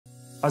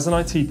As an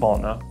IT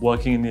partner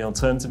working in the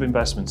alternative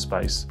investment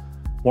space,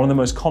 one of the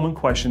most common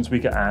questions we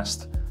get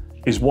asked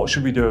is what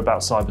should we do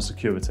about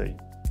cybersecurity?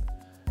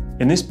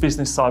 In this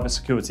business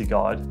cybersecurity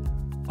guide,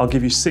 I'll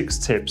give you 6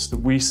 tips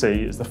that we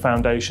see as the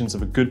foundations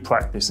of a good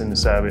practice in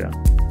this area.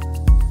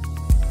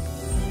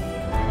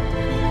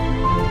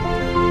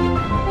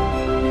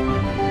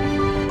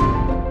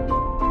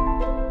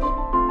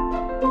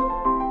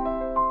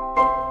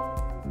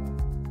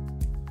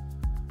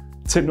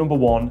 Tip number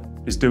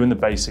 1 is doing the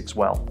basics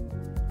well.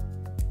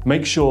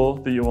 Make sure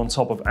that you're on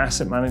top of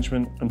asset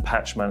management and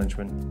patch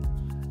management.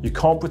 You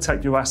can't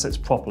protect your assets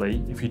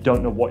properly if you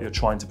don't know what you're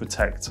trying to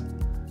protect.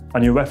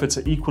 And your efforts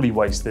are equally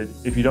wasted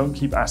if you don't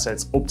keep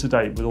assets up to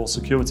date with all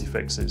security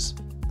fixes.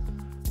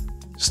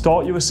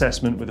 Start your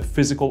assessment with a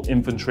physical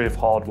inventory of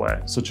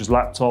hardware, such as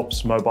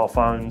laptops, mobile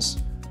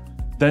phones.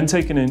 Then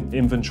take an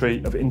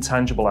inventory of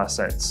intangible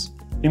assets,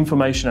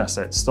 information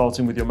assets,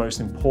 starting with your most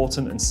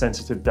important and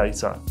sensitive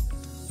data.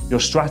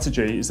 Your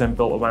strategy is then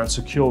built around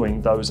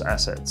securing those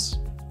assets.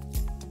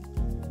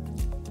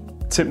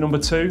 Tip number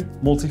 2,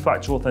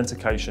 multi-factor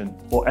authentication,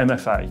 or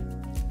MFA.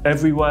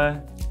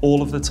 Everywhere,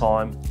 all of the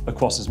time,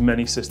 across as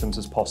many systems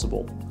as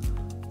possible.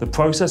 The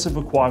process of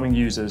requiring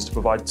users to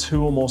provide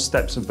 2 or more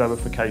steps of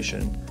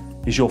verification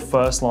is your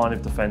first line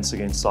of defense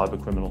against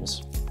cyber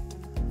criminals.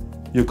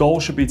 Your goal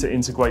should be to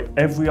integrate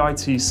every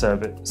IT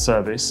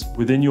service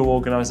within your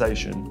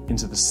organization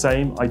into the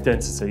same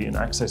identity and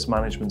access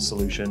management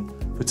solution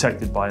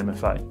protected by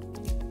MFA.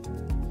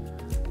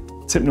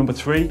 Tip number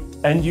 3,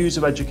 end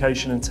user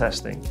education and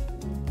testing.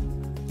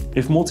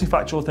 If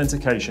multi-factor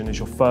authentication is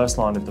your first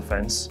line of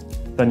defense,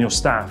 then your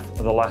staff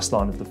are the last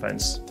line of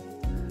defense.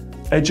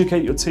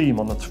 Educate your team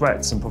on the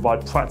threats and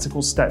provide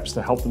practical steps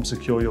to help them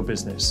secure your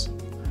business.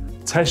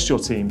 Test your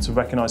team to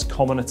recognize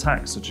common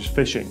attacks such as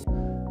phishing,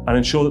 and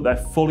ensure that they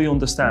fully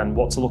understand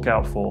what to look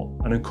out for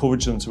and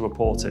encourage them to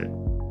report it.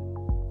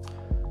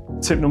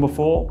 Tip number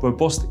 4,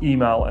 robust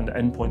email and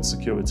endpoint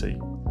security.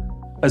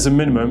 As a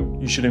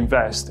minimum, you should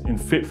invest in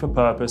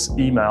fit-for-purpose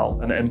email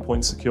and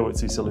endpoint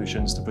security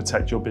solutions to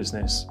protect your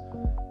business.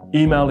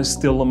 Email is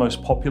still the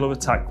most popular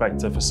attack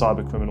vector for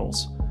cyber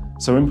criminals,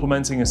 so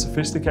implementing a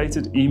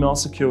sophisticated email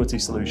security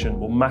solution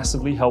will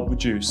massively help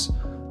reduce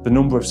the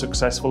number of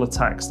successful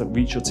attacks that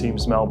reach your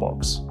team's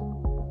mailbox.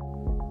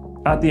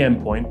 At the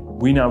endpoint,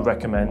 we now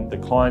recommend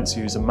that clients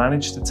use a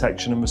Managed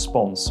Detection and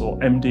Response, or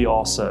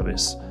MDR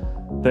service,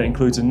 that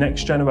includes a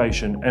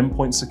next-generation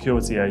endpoint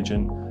security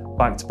agent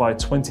backed by a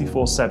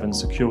 24/7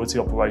 security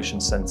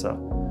operations center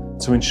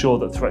to ensure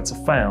that threats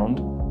are found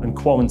and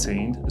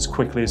quarantined as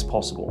quickly as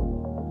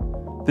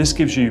possible. This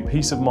gives you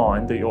peace of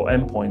mind that your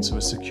endpoints are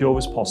as secure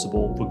as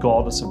possible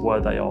regardless of where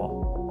they are.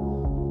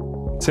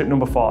 Tip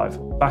number 5,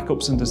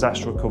 backups and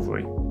disaster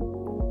recovery.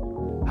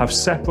 Have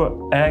separate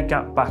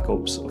air-gap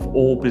backups of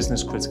all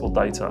business-critical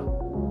data,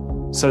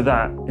 so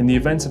that, in the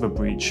event of a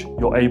breach,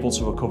 you're able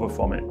to recover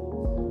from it.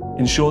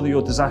 Ensure that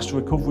your disaster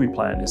recovery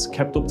plan is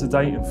kept up to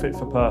date and fit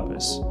for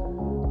purpose.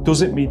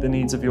 Does it meet the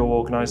needs of your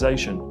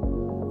organisation?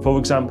 For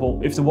example,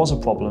 if there was a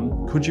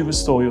problem, could you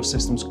restore your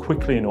systems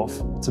quickly enough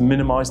to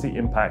minimise the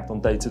impact on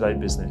day-to-day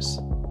business?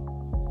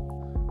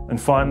 And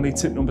finally,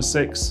 tip number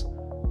 6,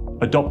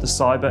 adopt a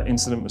cyber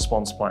incident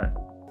response plan.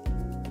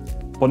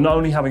 But not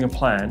only having a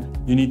plan,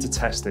 you need to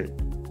test it.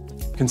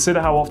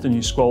 Consider how often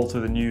you scroll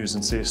through the news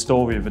and see a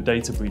story of a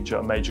data breach at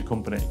a major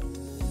company.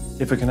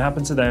 If it can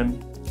happen to them,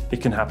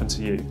 it can happen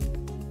to you.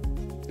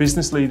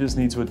 Business leaders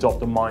need to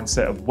adopt a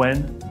mindset of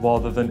when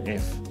rather than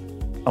if,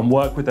 and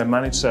work with their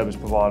managed service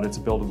provider to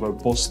build a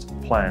robust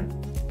plan.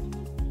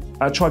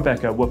 At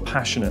Tribeca, we're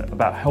passionate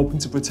about helping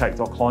to protect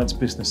our clients'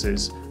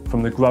 businesses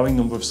from the growing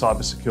number of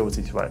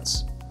cybersecurity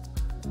threats.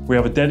 We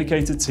have a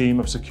dedicated team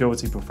of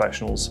security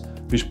professionals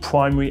whose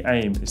primary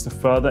aim is to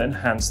further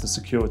enhance the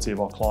security of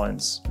our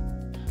clients.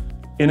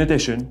 In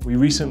addition, we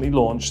recently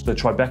launched the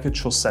Tribeca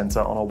Trust Center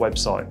on our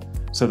website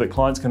so that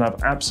clients can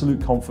have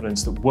absolute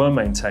confidence that we're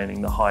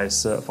maintaining the highest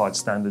certified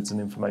standards in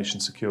information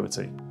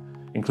security,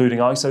 including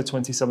ISO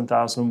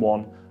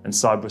 27001 and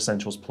Cyber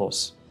Essentials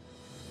Plus.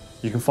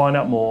 You can find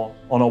out more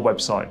on our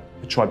website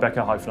at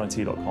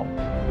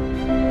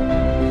tribeca-it.com.